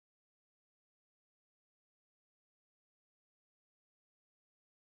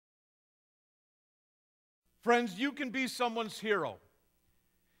Friends, you can be someone's hero.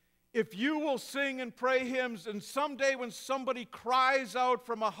 If you will sing and pray hymns, and someday when somebody cries out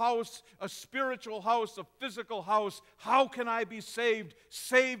from a house, a spiritual house, a physical house, how can I be saved?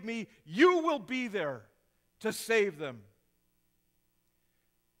 Save me. You will be there to save them.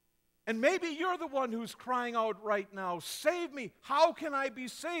 And maybe you're the one who's crying out right now, save me. How can I be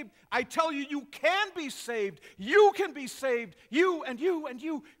saved? I tell you, you can be saved. You can be saved. You and you and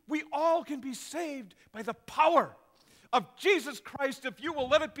you. We all can be saved by the power of Jesus Christ if you will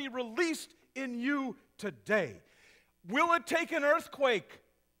let it be released in you today. Will it take an earthquake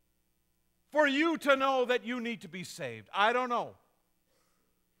for you to know that you need to be saved? I don't know.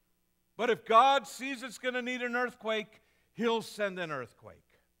 But if God sees it's going to need an earthquake, he'll send an earthquake.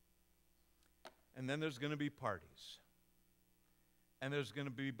 And then there's going to be parties. And there's going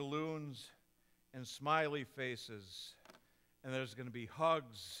to be balloons and smiley faces. And there's going to be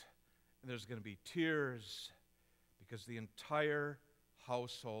hugs. And there's going to be tears. Because the entire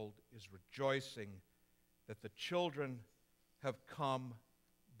household is rejoicing that the children have come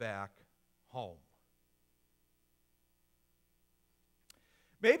back home.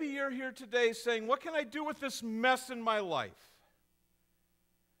 Maybe you're here today saying, what can I do with this mess in my life?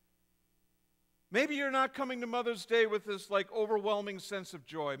 Maybe you're not coming to Mother's Day with this overwhelming sense of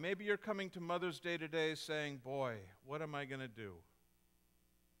joy. Maybe you're coming to Mother's Day today saying, boy, what am I going to do?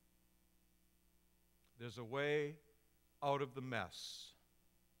 There's a way out of the mess.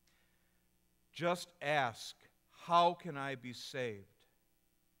 Just ask, how can I be saved?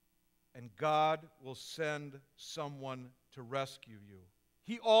 And God will send someone to rescue you.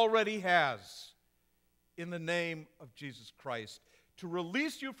 He already has, in the name of Jesus Christ, to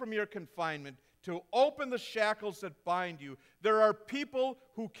release you from your confinement, to open the shackles that bind you. There are people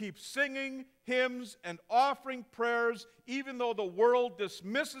who keep singing hymns and offering prayers, even though the world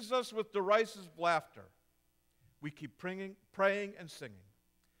dismisses us with derisive laughter. We keep praying and singing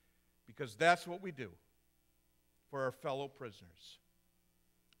because that's what we do for our fellow prisoners.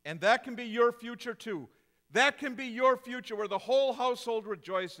 And that can be your future too. That can be your future where the whole household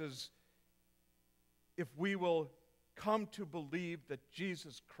rejoices if we will come to believe that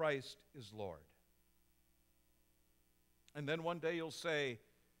Jesus Christ is Lord. And then one day you'll say,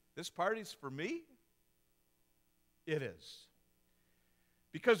 this party's for me? It is.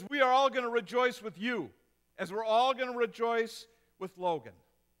 Because we are all going to rejoice with you, as we're all going to rejoice with Logan,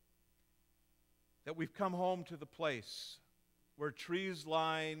 that we've come home to the place where trees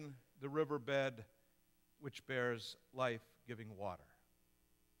line the riverbed which bears life-giving water.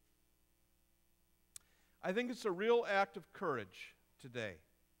 I think it's a real act of courage today.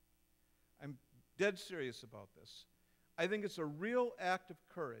 I'm dead serious about this. I think it's a real act of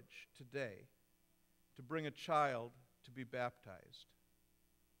courage today to bring a child to be baptized.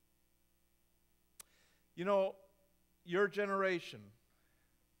 You know, your generation,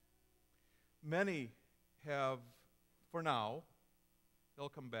 many have, for now, they'll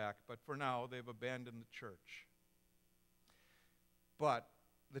come back, but for now they've abandoned the church. But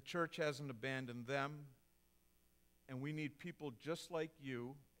the church hasn't abandoned them, and we need people just like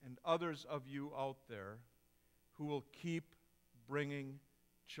you and others of you out there who will keep bringing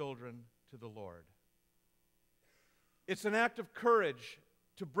children to the Lord. It's an act of courage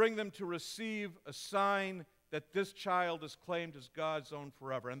to bring them to receive a sign that this child is claimed as God's own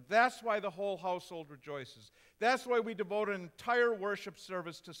forever. And that's why the whole household rejoices. That's why we devote an entire worship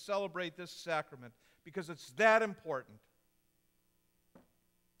service to celebrate this sacrament, because it's that important.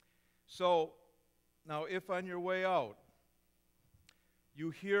 So, now if on your way out,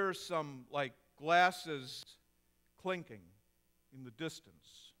 you hear some glasses clinking in the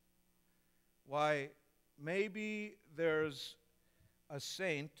distance, why, maybe there's a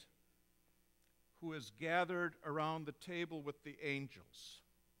saint who is gathered around the table with the angels.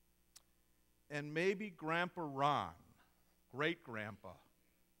 And maybe Grandpa Ron, great-grandpa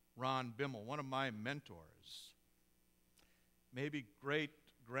Ron Bimmel, one of my mentors, maybe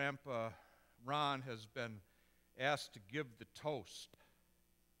great-grandpa Ron has been asked to give the toast.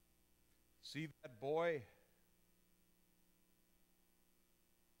 See that boy?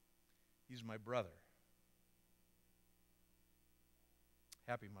 He's my brother.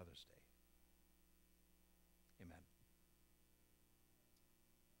 Happy Mother's Day. Amen.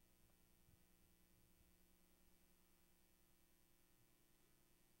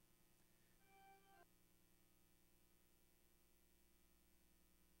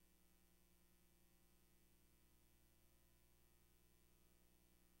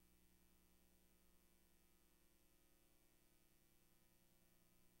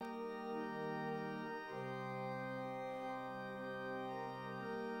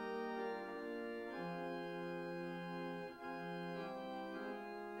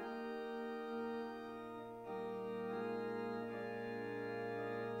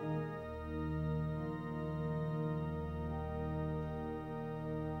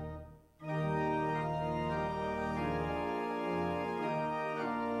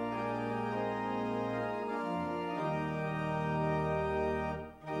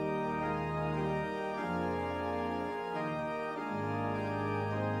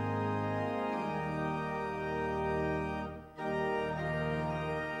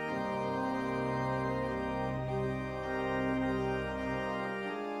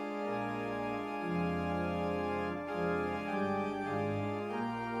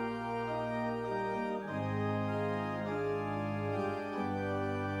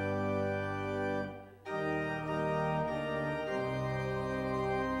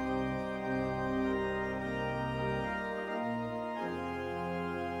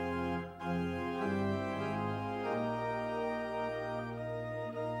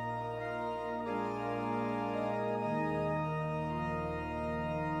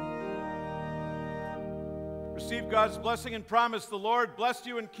 Receive God's blessing and promise. The Lord bless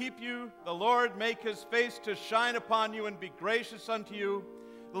you and keep you. The Lord make his face to shine upon you and be gracious unto you.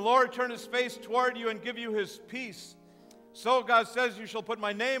 The Lord turn his face toward you and give you his peace. So God says, you shall put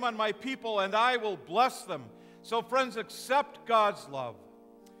my name on my people, and I will bless them. So friends, accept God's love.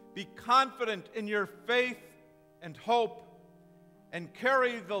 Be confident in your faith and hope, and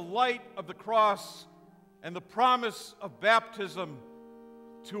carry the light of the cross and the promise of baptism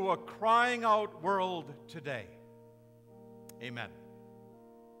to a crying out world today. Amen.